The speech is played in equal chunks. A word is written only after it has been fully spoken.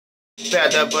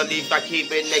Better believe I keep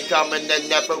it coming and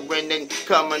never winning.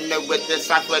 Coming in with the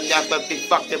Cypher, never be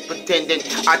fucking pretending.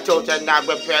 I told you not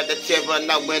repair the children,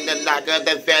 I'm winning like a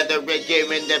veteran,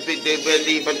 giving the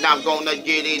belief, and I'm gonna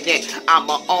get it in. I'm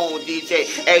my own DJ,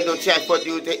 ain't no chance for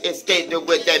you to escape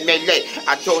with that melee.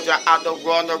 I told you I don't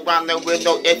run around there with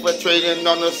no infiltrating,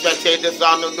 no spectators,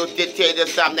 on no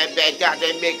dictators. I'm that bad guy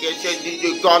that making sure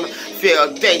you're gonna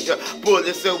feel danger.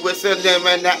 Bullets are whistling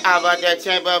in the hour that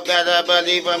chamber, better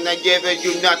believe I'm not giving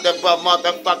you nothing but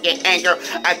motherfucking anger.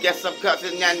 I guess I'm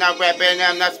cussing and I'm rapping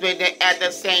and I'm spitting at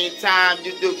the same time.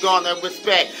 You do gonna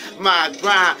respect my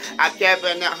grind. I kept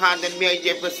in 100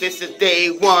 million persistence day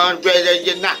one. Ready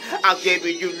you're not, I'm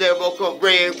giving you lyrical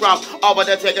red rum. Over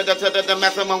the ticket to the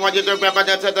maximum one, you the rapper,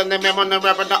 to the memo, the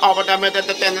rapper, the over the middle,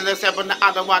 the ten, the seven, the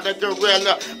other one, the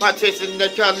gorilla. My chasing the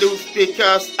loose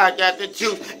because I got the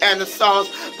juice and the sauce.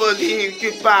 Believe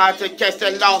you buy to catch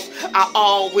the loss. I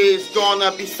always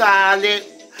gonna be silent.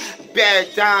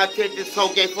 Back down, take this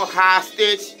whole game for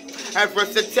hostage. And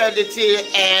versatility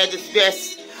at its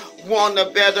best. Want a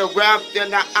better rap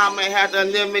than I'ma have to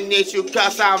eliminate you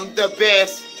cause I'm the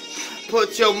best.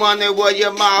 Put your money where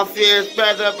your mouth is.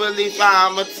 Better believe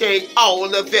I'ma take all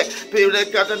of it. People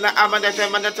that cut in the I'm the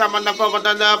time and the time and the phone with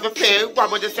the love and fear. Why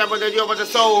would the seven that you with the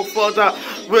soul for the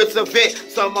rich of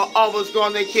it? So I'm always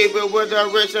gonna keep it with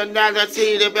the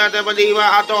originality. They better believe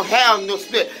I don't have no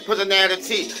split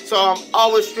personality. So I'm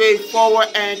always straightforward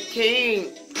and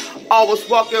keen. Always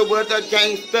walking with a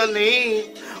gangster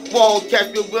lean. Won't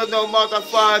catch me with no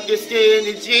motherfucking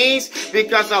skinny jeans.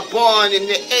 Because I'm born in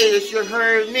the 80s, you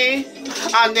heard me?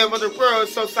 I never the world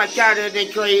so psychotic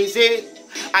and crazy.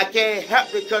 I can't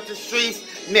help it because the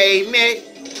streets made me.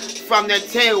 From the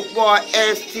 10 War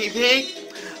STP.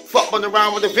 Fucking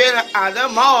around with the villain out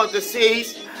of all the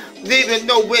seas. Leaving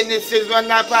no witnesses when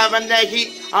I drive in that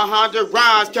heat. 100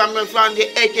 rounds coming from the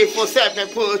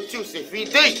AK-47, pull juicy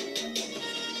 3D.